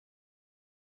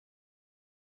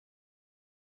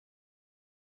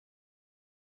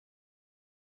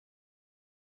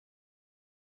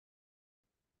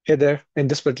Hey there. In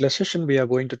this particular session, we are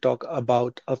going to talk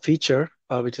about a feature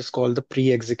which is called the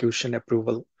pre-execution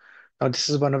approval. Now, this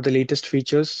is one of the latest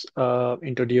features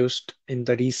introduced in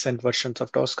the recent versions of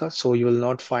Tosca. So you will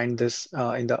not find this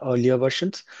in the earlier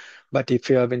versions. But if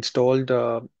you have installed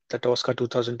the Tosca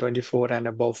 2024 and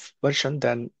above version,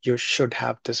 then you should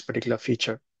have this particular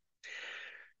feature.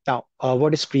 Now,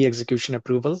 what is pre-execution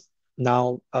approval?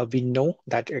 Now, we know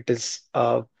that it is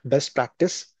best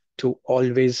practice to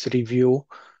always review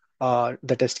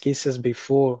the test cases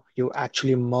before you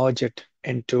actually merge it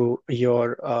into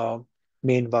your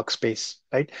main workspace,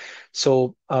 right?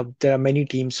 So there are many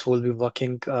teams who will be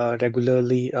working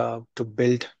regularly to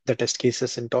build the test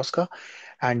cases in Tosca,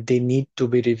 and they need to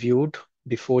be reviewed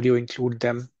before you include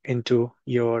them into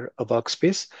your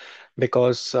workspace.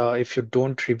 Because if you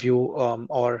don't review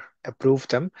or approve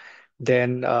them,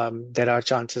 then there are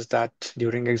chances that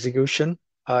during execution,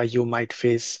 you might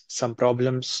face some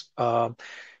problems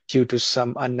due to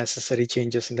some unnecessary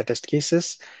changes in the test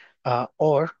cases,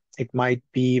 or it might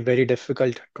be very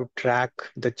difficult to track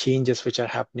the changes which are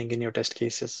happening in your test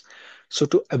cases. So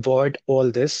to avoid all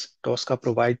this, Tosca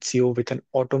provides you with an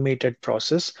automated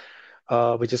process,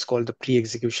 which is called the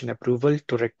pre-execution approval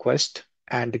to request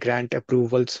and grant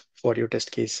approvals for your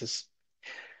test cases.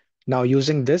 Now,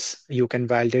 using this, you can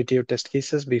validate your test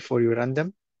cases before you run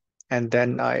them, and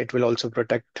then it will also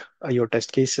protect your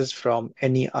test cases from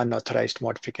any unauthorized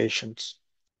modifications.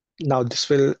 Now, this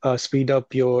will speed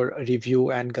up your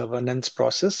review and governance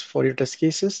process for your test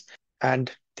cases, and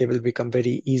they will become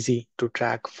very easy to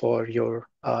track for your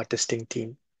testing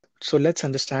team. So let's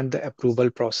understand the approval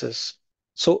process.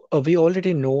 So we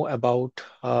already know about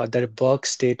the work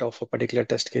state of a particular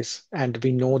test case, and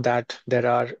we know that there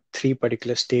are three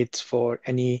particular states for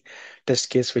any test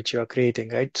case which you are creating,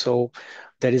 right? So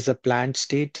there is a planned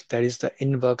state, there is the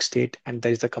in-work state, and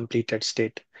there is the completed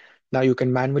state. Now you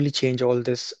can manually change all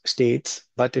these states,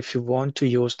 but if you want to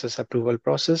use this approval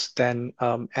process, then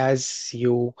as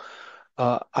you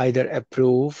either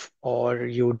approve or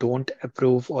you don't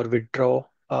approve or withdraw,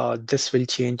 this will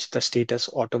change the status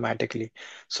automatically.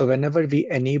 So whenever we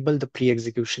enable the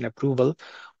pre-execution approval,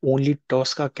 only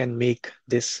Tosca can make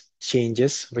these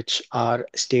changes, which are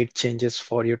state changes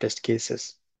for your test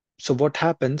cases. So what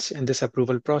happens in this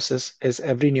approval process is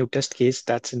every new test case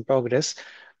that's in progress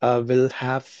will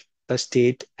have the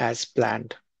state as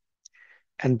planned.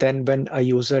 And then when a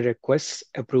user requests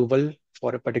approval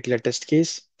for a particular test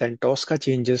case, then Tosca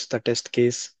changes the test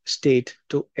case state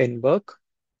to in work.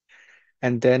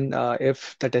 And then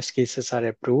if the test cases are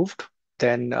approved,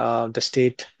 then the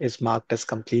state is marked as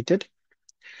completed.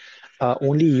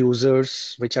 Only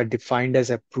users which are defined as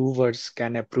approvers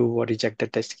can approve or reject the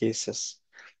test cases.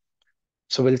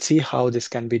 So we'll see how this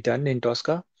can be done in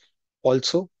Tosca.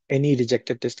 Also, any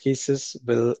rejected test cases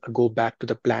will go back to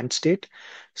the planned state.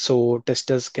 So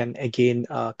testers can again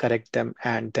correct them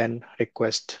and then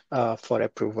request for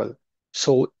approval.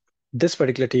 So this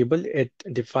particular table, it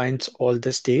defines all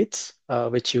the states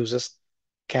which users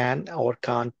can or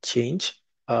can't change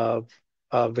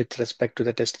with respect to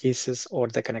the test cases or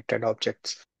the connected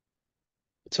objects.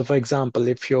 So for example,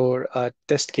 if your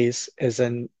test case is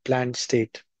in planned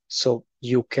state, so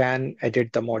you can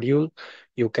edit the module,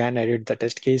 you can edit the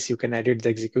test case, you can edit the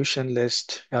execution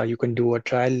list, you can do a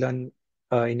trial run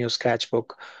in your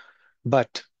Scratchbook,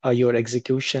 but your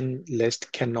execution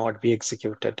list cannot be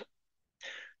executed.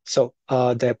 So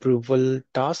the approval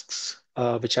tasks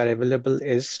which are available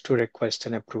is to request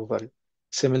an approval.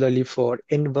 Similarly, for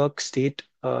in-work state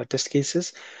test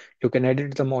cases, you can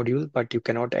edit the module, but you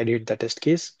cannot edit the test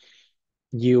case.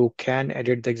 You can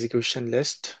edit the execution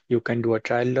list. You can do a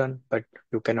trial run, but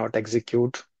you cannot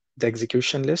execute the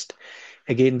execution list.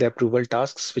 Again, the approval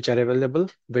tasks which are available,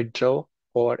 withdraw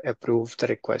or approve the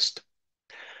request.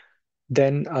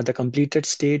 Then the completed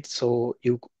state. So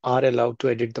you are allowed to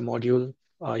edit the module.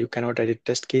 You cannot edit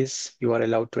test case. You are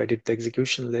allowed to edit the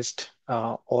execution list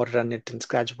or run it in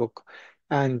Scratchbook.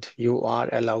 And you are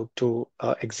allowed to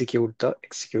execute the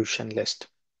execution list.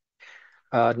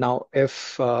 Now,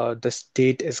 if the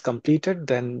state is completed,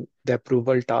 then the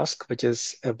approval task, which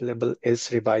is available,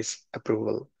 is revise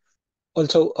approval.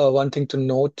 Also, one thing to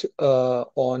note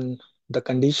on the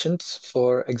conditions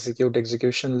for execute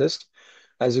execution list,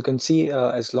 as you can see,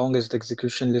 as long as the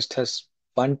execution list has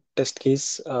one test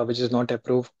case which is not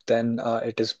approved, then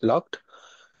it is blocked.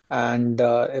 And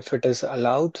if it is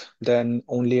allowed, then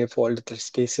only if all the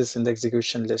test cases in the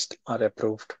execution list are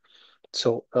approved.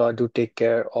 So do take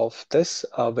care of this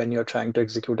when you're trying to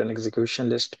execute an execution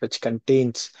list which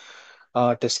contains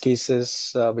test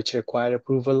cases which require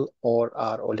approval or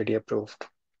are already approved.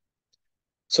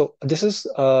 So this is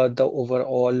the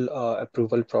overall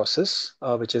approval process,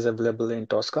 which is available in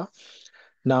Tosca.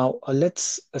 Now,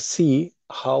 let's see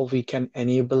how we can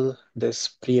enable this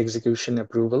pre-execution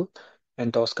approval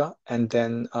in Tosca, and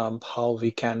then how we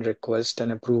can request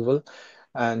an approval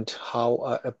and how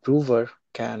a approver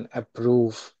can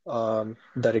approve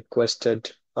the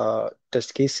requested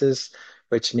test cases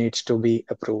which needs to be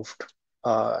approved.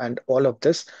 And all of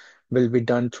this will be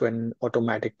done through an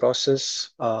automatic process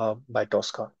by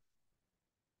Tosca.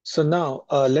 So now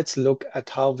let's look at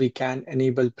how we can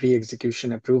enable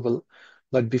pre-execution approval.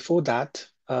 But before that,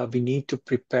 we need to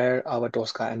prepare our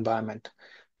Tosca environment.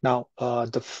 Now,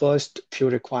 the first few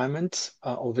requirements,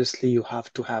 obviously you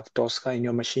have to have Tosca in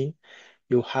your machine.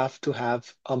 You have to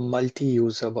have a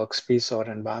multi-user workspace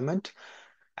or environment.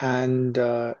 And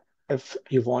if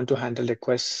you want to handle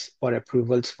requests or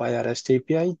approvals via REST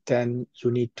API, then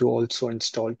you need to also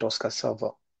install Tosca server.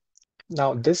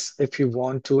 Now, this, if you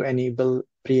want to enable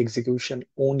pre-execution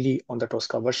only on the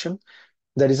Tosca version,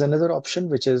 there is another option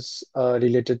which is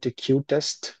related to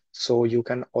Q-test. So you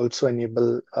can also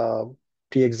enable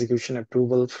pre-execution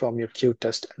approval from your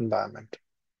Q-test environment.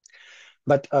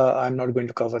 But I'm not going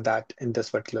to cover that in this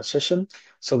particular session.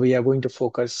 So we are going to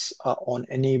focus on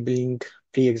enabling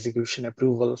pre-execution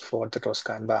approval for the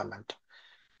Tosca environment.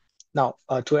 Now,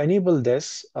 to enable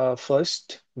this,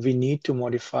 first, we need to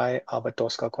modify our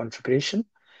Tosca configuration.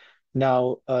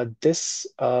 Now, this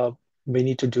we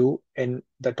need to do in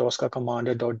the Tosca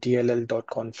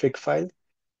commander.dll.config file.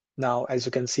 Now, as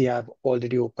you can see, I've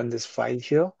already opened this file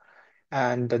here,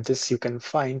 and this you can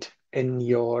find in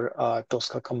your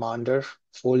Tosca Commander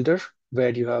folder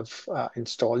where you have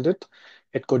installed it.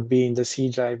 It could be in the C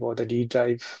drive or the D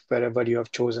drive, wherever you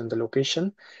have chosen the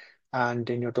location. And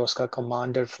in your Tosca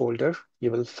Commander folder,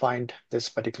 you will find this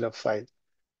particular file.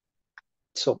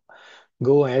 So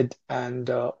go ahead and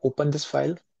open this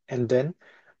file, and then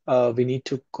we need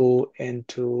to go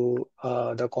into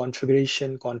the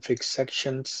configuration config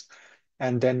sections,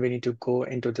 and then we need to go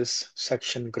into this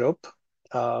section group,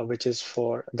 which is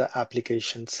for the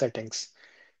application settings.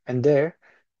 And there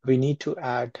we need to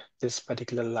add this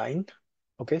particular line.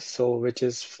 Okay, so which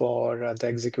is for the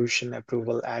execution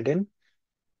approval add-in.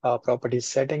 Property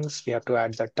settings, we have to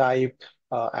add the type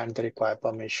and the required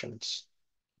permissions.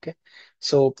 Okay,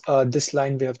 so this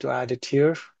line we have to add it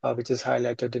here, which is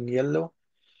highlighted in yellow.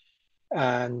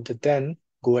 And then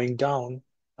going down,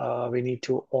 we need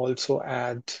to also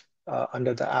add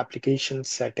under the application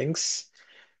settings.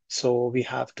 So we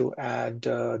have to add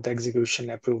the execution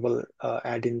approval,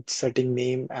 add in setting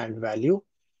name and value.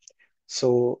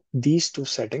 So these two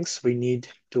settings we need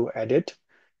to edit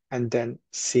and then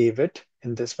save it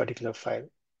in this particular file,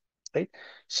 right?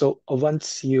 So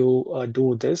once you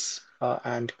do this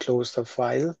and close the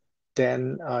file,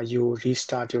 then you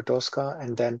restart your Tosca,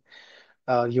 and then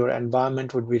your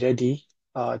environment would be ready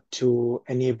to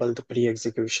enable the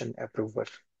pre-execution approval.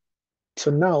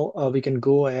 So now we can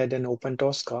go ahead and open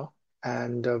Tosca,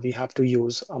 and we have to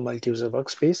use a multi-user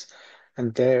workspace.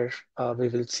 And there we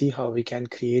will see how we can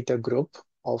create a group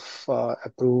of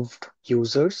approved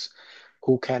users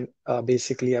who can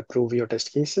basically approve your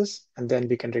test cases. And then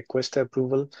we can request the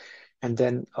approval, and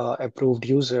then approved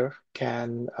user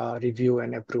can review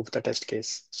and approve the test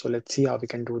case. So let's see how we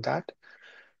can do that.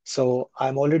 So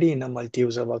I'm already in a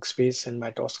multi-user workspace in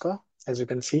my Tosca, as you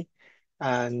can see.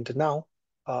 And now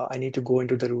I need to go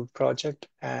into the root project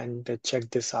and check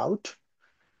this out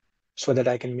so that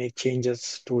I can make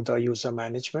changes to the user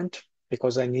management,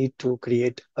 because I need to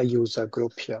create a user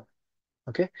group here.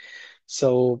 Okay,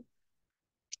 so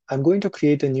I'm going to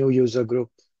create a new user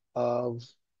group uh,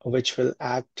 which will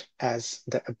act as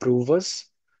the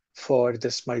approvers for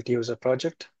this multi-user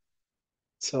project.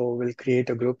 So we'll create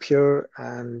a group here,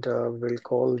 and we'll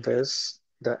call this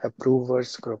the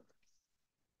approvers group.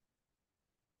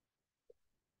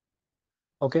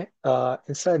 Okay,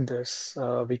 inside this,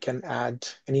 we can add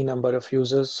any number of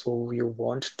users who you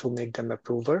want to make them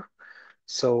approver.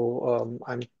 So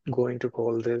I'm going to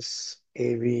call this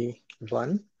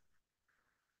AV1,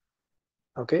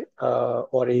 okay,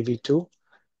 or AV2.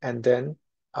 And then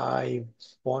I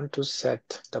want to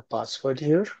set the password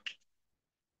here.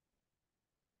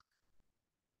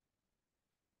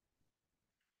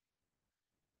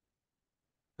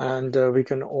 And we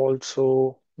can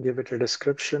also give it a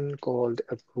description called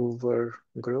approver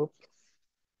group.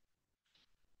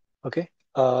 Okay.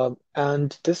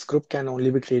 And this group can only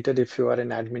be created if you are an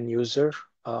admin user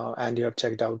and you have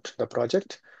checked out the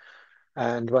project.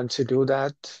 And once you do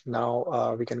that,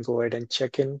 now we can go ahead and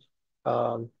check in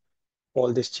all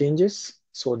these changes.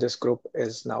 So this group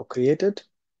is now created.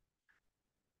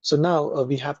 So now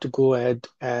we have to go ahead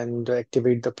and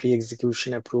activate the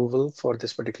pre-execution approval for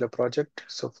this particular project.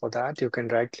 So for that, you can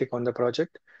right click on the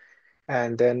project,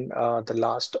 and then the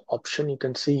last option you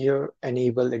can see here,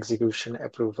 enable execution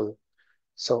approval.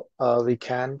 So we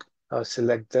can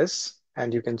select this,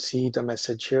 and you can see the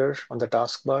message here on the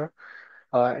taskbar.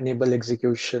 Enable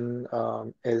execution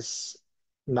is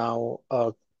now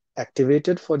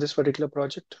activated for this particular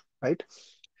project, right?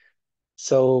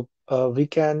 So we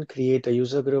can create a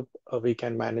user group, we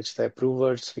can manage the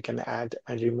approvers, we can add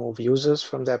and remove users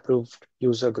from the approved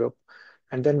user group,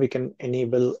 and then we can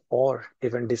enable or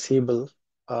even disable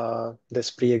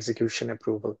this pre-execution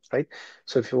approval, right?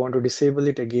 So if you want to disable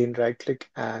it, again, right click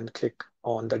and click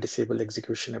on the disable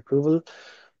execution approval.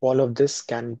 All of this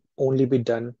can only be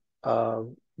done uh,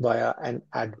 via an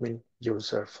admin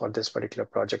user for this particular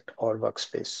project or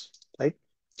workspace, right?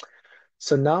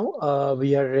 So now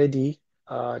we are ready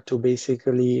to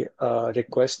basically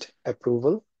request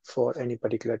approval for any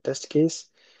particular test case.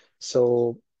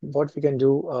 So what we can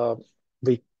do,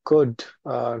 we could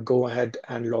go ahead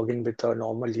and log in with a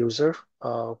normal user,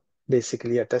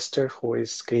 basically a tester who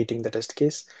is creating the test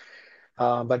case.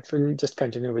 But we'll just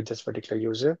continue with this particular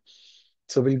user.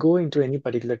 So we'll go into any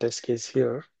particular test case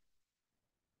here.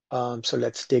 So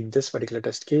let's take this particular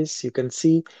test case. You can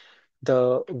see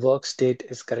the work state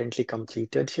is currently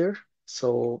completed here.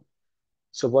 So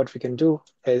what we can do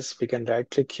is we can right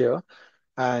click here,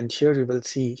 and here you will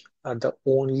see the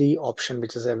only option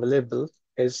which is available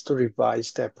is to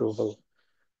revise the approval.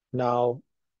 Now,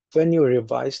 when you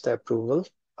revise the approval,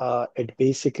 it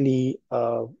basically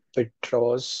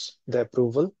withdraws the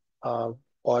approval uh,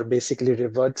 or basically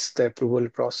reverts the approval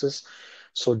process.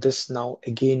 So this now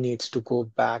again needs to go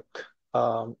back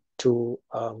to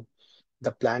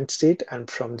the planned state,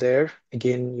 and from there,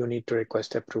 again, you need to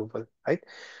request approval, right?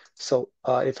 So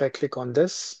if I click on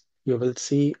this, you will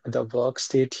see the work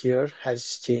state here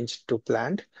has changed to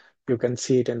planned. You can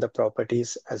see it in the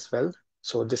properties as well.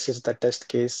 So this is the test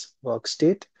case work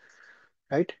state,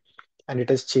 right? And it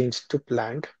has changed to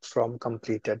planned from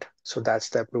completed. So that's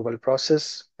the approval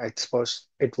process. It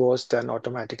was done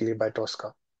automatically by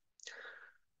Tosca.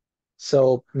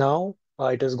 So now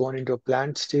it has gone into a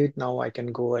planned state. Now I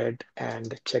can go ahead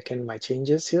and check in my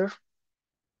changes here.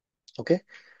 Okay.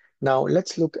 Now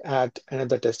let's look at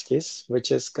another test case,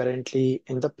 which is currently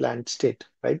in the planned state,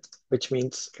 right? Which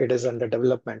means it is under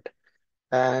development.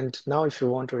 And now if you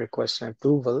want to request an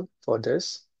approval for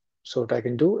this, so what I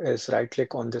can do is right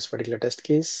click on this particular test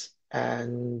case,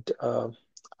 and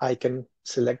I can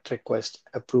select request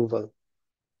approval.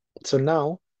 So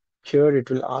now here it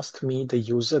will ask me the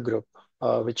user group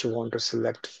which you want to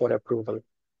select for approval.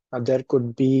 Now there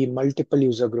could be multiple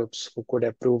user groups who could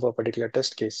approve a particular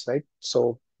test case, right?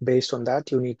 So based on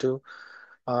that, you need to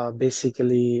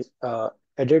basically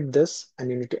edit this,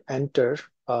 and you need to enter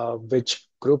which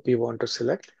group you want to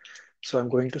select. So I'm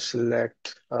going to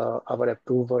select our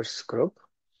approvers group.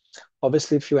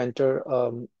 Obviously, if you enter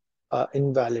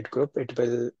invalid group, it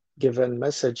will give a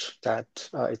message that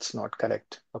it's not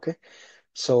correct. Okay.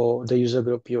 So the user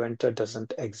group you enter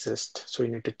doesn't exist. So you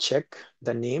need to check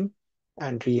the name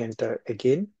and re-enter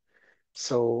again.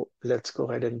 So let's go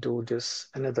ahead and do this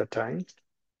another time.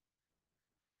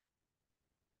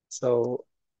 So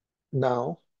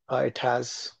now it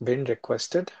has been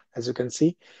requested, as you can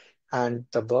see, and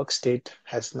the work state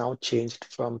has now changed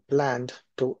from planned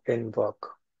to in work,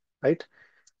 right?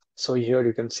 So here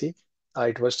you can see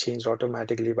it was changed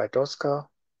automatically by Tosca,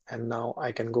 and now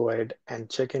I can go ahead and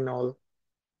check in all.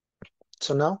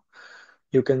 So now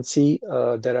you can see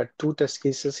there are two test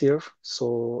cases here.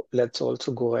 So let's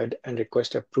also go ahead and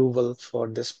request approval for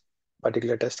this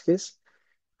particular test case.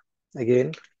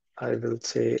 Again, I will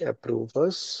say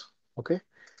approvers, okay,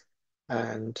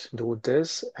 and do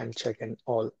this and check in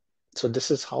all. So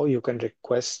this is how you can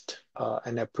request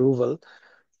an approval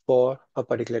for a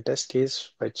particular test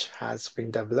case which has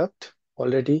been developed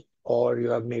already, or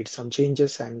you have made some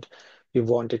changes and you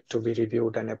want it to be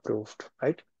reviewed and approved,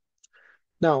 right?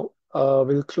 Now,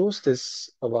 we'll close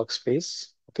this workspace,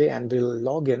 okay, and we'll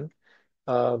log in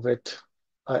with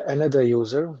another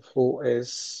user who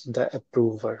is the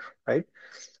approver, right?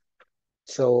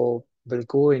 So we'll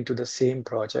go into the same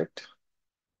project,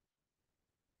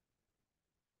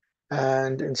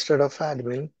 and instead of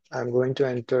admin, I'm going to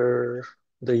enter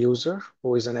the user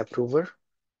who is an approver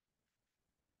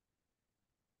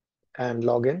and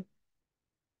log in.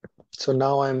 So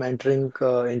now I'm entering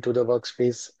into the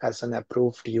workspace as an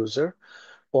approved user,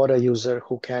 or a user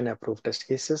who can approve test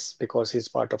cases because he's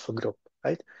part of a group,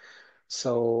 right?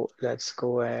 So let's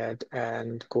go ahead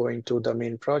and go into the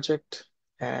main project.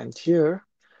 And here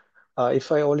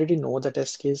If I already know the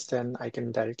test case, then I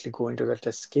can directly go into the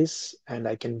test case and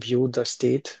I can view the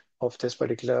state of this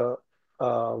particular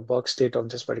work state of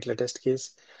this particular test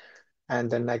case. And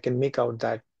then I can make out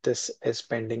that this is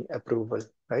pending approval,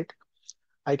 right?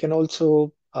 I can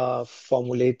also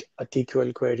formulate a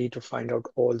TQL query to find out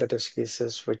all the test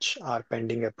cases which are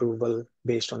pending approval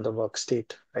based on the work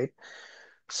state, right?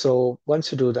 So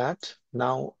once you do that,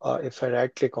 now if I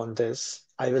right click on this,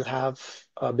 I will have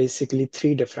basically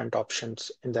three different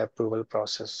options in the approval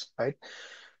process, right?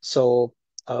 So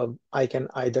I can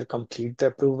either complete the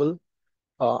approval,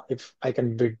 if I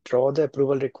can withdraw the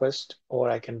approval request, or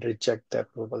I can reject the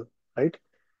approval, right?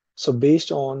 So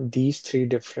based on these three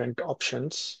different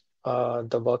options,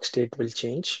 the work state will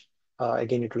change.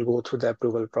 Again, it will go through the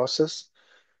approval process.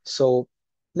 So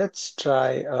let's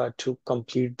try to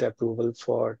complete the approval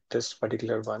for this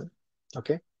particular one.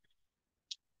 Okay.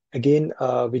 Again,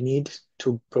 we need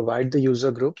to provide the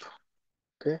user group.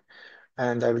 Okay.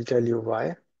 And I will tell you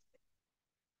why.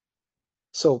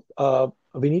 So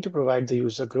we need to provide the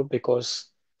user group because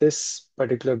this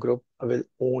particular group will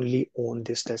only own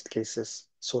these test cases.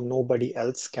 So nobody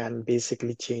else can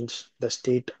basically change the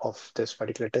state of this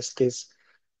particular test case,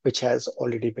 which has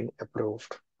already been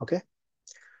approved. Okay.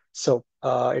 So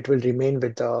it will remain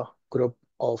with the group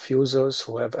of users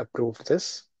who have approved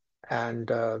this,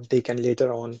 and they can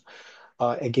later on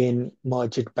again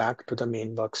merge it back to the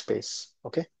main workspace.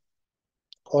 Okay.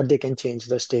 Or they can change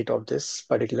the state of this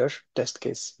particular test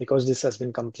case because this has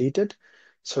been completed.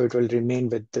 So it will remain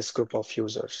with this group of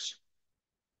users.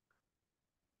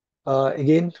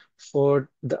 Again, for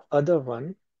the other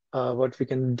one, what we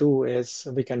can do is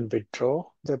we can withdraw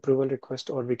the approval request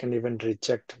or we can even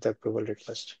reject the approval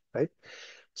request, right?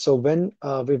 So when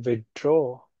we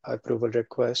withdraw approval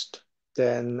request,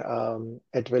 then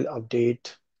it will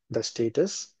update the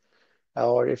status.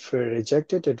 Or if we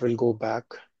reject it, it will go back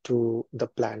to the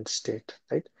planned state,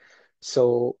 right?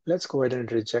 So let's go ahead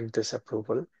and reject this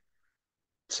approval.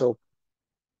 So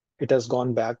it has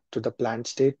gone back to the planned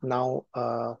state. Now,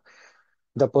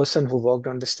 the person who worked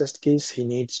on this test case, he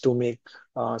needs to make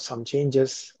some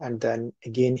changes and then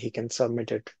again, he can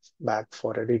submit it back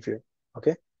for a review.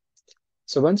 Okay.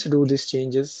 So once you do these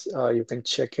changes, you can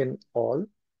check in all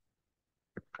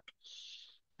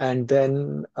and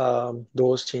then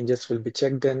those changes will be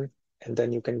checked in and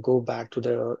then you can go back to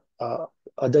the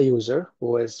other user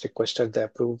who has requested the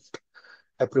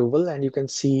approval and you can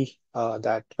see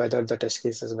that whether the test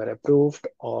cases were approved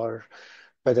or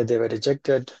whether they were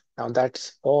rejected. Now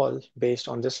that's all based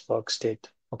on this work state.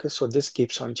 Okay, so this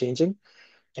keeps on changing.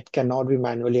 It cannot be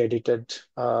manually edited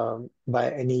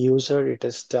by any user. It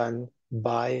is done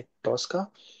by Tosca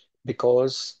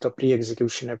because the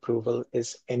pre-execution approval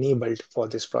is enabled for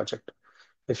this project.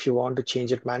 If you want to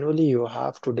change it manually, you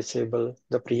have to disable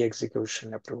the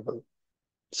pre-execution approval.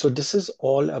 So this is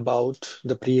all about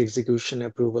the pre-execution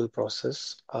approval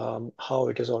process, how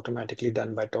it is automatically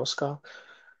done by Tosca,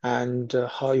 and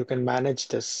how you can manage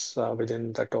this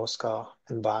within the Tosca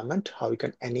environment, how you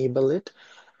can enable it,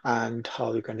 and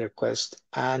how you can request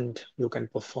and you can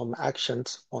perform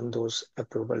actions on those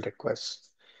approval requests.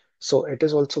 So it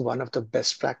is also one of the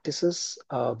best practices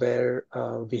where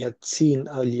we had seen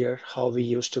earlier how we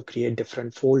used to create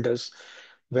different folders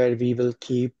where we will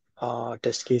keep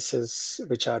test cases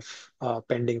which are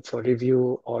pending for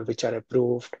review or which are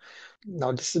approved.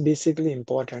 Now, this is basically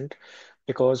important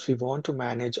because we want to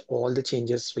manage all the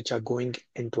changes which are going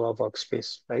into our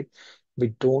workspace, right? We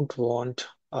don't want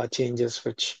changes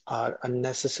which are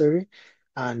unnecessary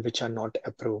and which are not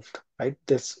approved, right?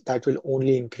 That will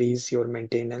only increase your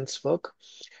maintenance work.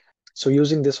 So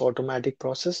using this automatic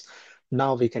process,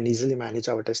 now we can easily manage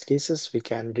our test cases. We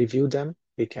can review them,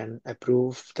 we can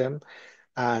approve them,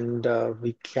 and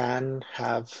we can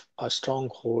have a strong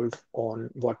hold on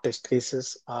what test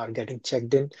cases are getting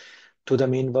checked in to the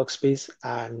main workspace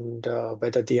and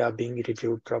whether they are being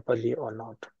reviewed properly or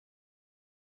not.